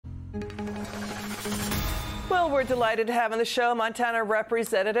Well, we're delighted to have on the show Montana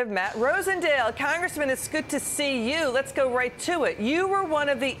Representative Matt Rosendale. Congressman, it's good to see you. Let's go right to it. You were one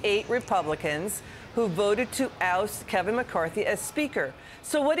of the 8 Republicans who voted to oust Kevin McCarthy as Speaker.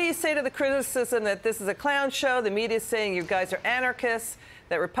 So what do you say to the criticism that this is a clown show? The media is saying you guys are anarchists,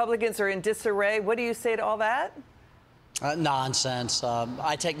 that Republicans are in disarray. What do you say to all that? Nonsense.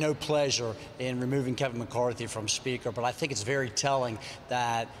 I take no pleasure in removing Kevin McCarthy from Speaker, but I think it's very telling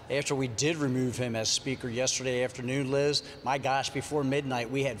that after we did remove him as Speaker yesterday afternoon, Liz, my gosh, before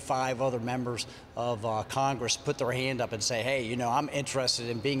midnight, we had 5 other members of Congress put their hand up and say, hey, you know, I'm interested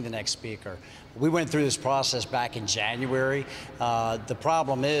in being the next Speaker. We went through this process back in January. The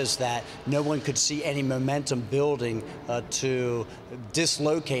problem is that no one could see any momentum building to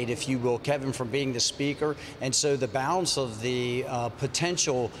dislocate, if you will, Kevin from being the Speaker. And so the balance of the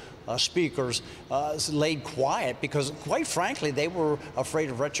potential speakers laid quiet because, quite frankly, they were afraid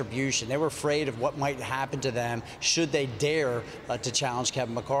of retribution. They were afraid of what might happen to them should they dare to challenge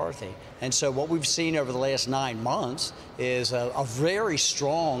Kevin McCarthy. And so what we've seen over the last 9 months is a very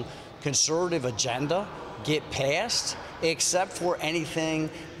strong conservative agenda get passed, except for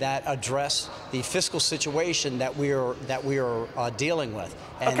anything that address the fiscal situation that we are dealing with.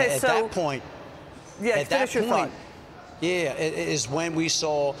 And okay, at that point, is when we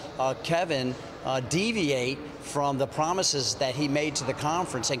saw Kevin deviate from the promises that he made to the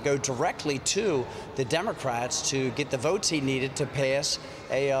conference and go directly to the Democrats to get the votes he needed to pass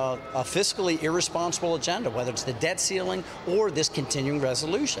a fiscally irresponsible agenda, whether it's the debt ceiling or this continuing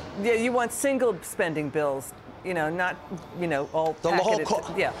resolution. Yeah, you want single spending bills, you know, not, you know, all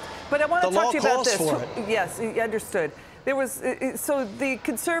packeted. Yeah, but I want to talk to you about this. Yes, understood. There was, so the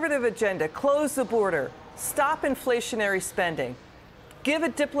conservative agenda, close the border, stop inflationary spending, give a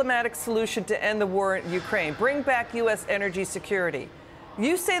diplomatic solution to end the war in Ukraine, bring back U.S. energy security.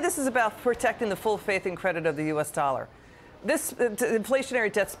 You say this is about protecting the full faith and credit of the U.S. dollar. This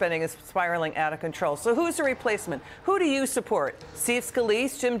inflationary debt spending is spiraling out of control. So who's the replacement? Who do you support? Steve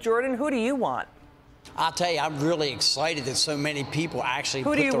Scalise, Jim Jordan? Who do you want? I'll tell you, I'm really excited that so many people actually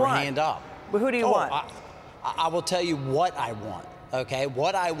put their hand up. Who do you want? I will tell you what I want. Okay,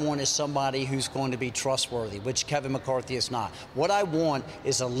 what I want is somebody who's going to be trustworthy, which Kevin McCarthy is not. What I want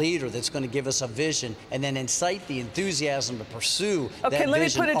is a leader that's going to give us a vision and then incite the enthusiasm to pursue that vision amongst the conference. Okay, let me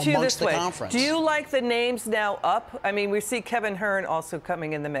put it to you this way. Do you like the names now up? I mean, we see Kevin Hearn also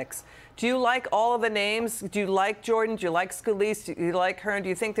coming in the mix. Do you like all of the names? Do you like Jordan? Do you like Scalise? Do you like Hearn? Do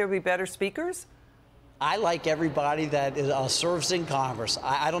you think there would be better speakers? I like everybody that serves in Congress.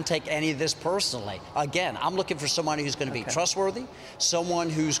 I don't take any of this personally. Again, I'm looking for somebody who's going to be trustworthy, someone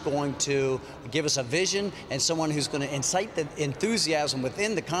who's going to give us a vision, and someone who's going to incite the enthusiasm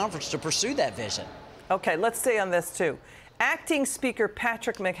within the conference to pursue that vision. Okay, let's stay on this too. Acting Speaker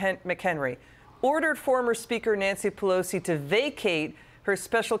Patrick McHenry ordered former Speaker Nancy Pelosi to vacate her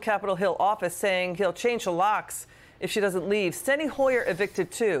special Capitol Hill office, saying he'll change the locks if she doesn't leave. Steny Hoyer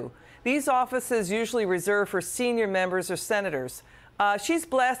evicted too. These offices usually reserved for senior members or senators. She's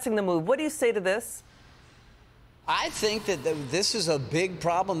blasting the move. What do you say to this? I think that this is a big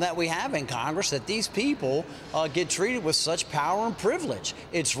problem that we have in Congress, that these people get treated with such power and privilege.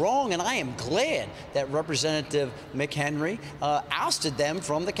 It's wrong, and I am glad that Representative McHenry ousted them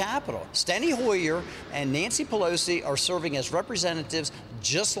from the Capitol. Steny Hoyer and Nancy Pelosi are serving as representatives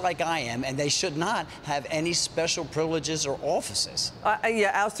just like I am, and they should not have any special privileges or offices.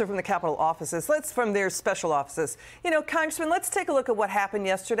 Yeah, ousted from the Capitol offices. From their special offices. You know, Congressman, let's take a look at what happened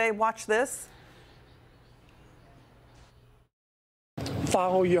yesterday. Watch this.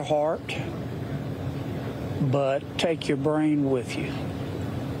 Follow your heart, but take your brain with you.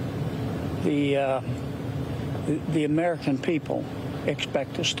 The American people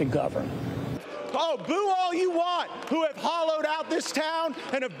expect us to govern. Oh, boo all you want who have hollowed out this town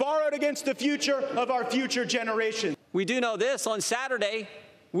and have borrowed against the future of our future generations. We do know this. On Saturday,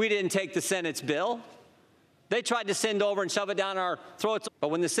 we didn't take the Senate's bill. They tried to send over and shove it down our throats. But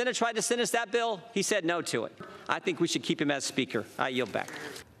when the Senate tried to send us that bill, he said no to it. I think we should keep him as Speaker. I yield back.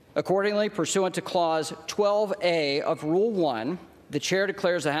 Accordingly, pursuant to Clause 12A of Rule 1, the Chair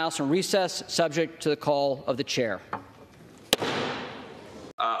declares the House in recess, subject to the call of the Chair.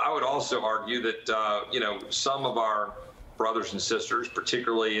 I would also argue that, you know, some of our brothers and sisters,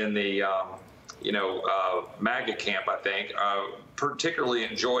 particularly in the, MAGA camp, I think, particularly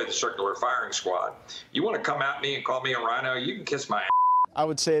enjoy the circular firing squad. You want to come at me and call me a rhino, you can kiss my ass. I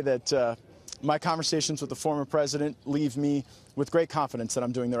would say that my conversations with the former president leave me with great confidence that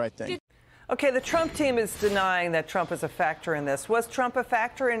I'm doing the right thing. Okay, the Trump team is denying that Trump is a factor in this. Was Trump a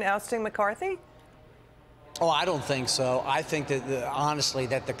factor in ousting McCarthy? Oh, I don't think so. I think that, honestly,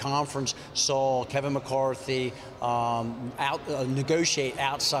 that the conference saw Kevin McCarthy negotiate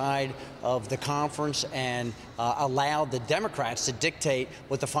outside of the conference and allowed the Democrats to dictate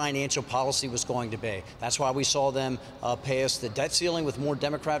what the financial policy was going to be. That's why we saw them pass the debt ceiling with more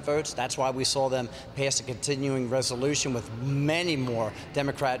Democrat votes. That's why we saw them pass a continuing resolution with many more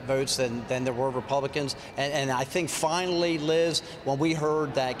Democrat votes than there were Republicans. And I think finally, Liz, when we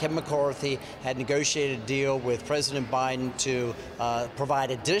heard that Kevin McCarthy had negotiated a deal with President Biden to provide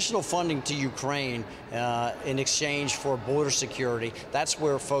additional funding to Ukraine in exchange for border security, that's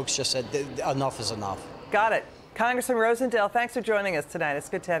where folks just said enough is enough. Got it. Congressman Rosendale, thanks for joining us tonight. It's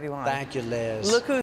good to have you on. Thank you, Liz. Look who's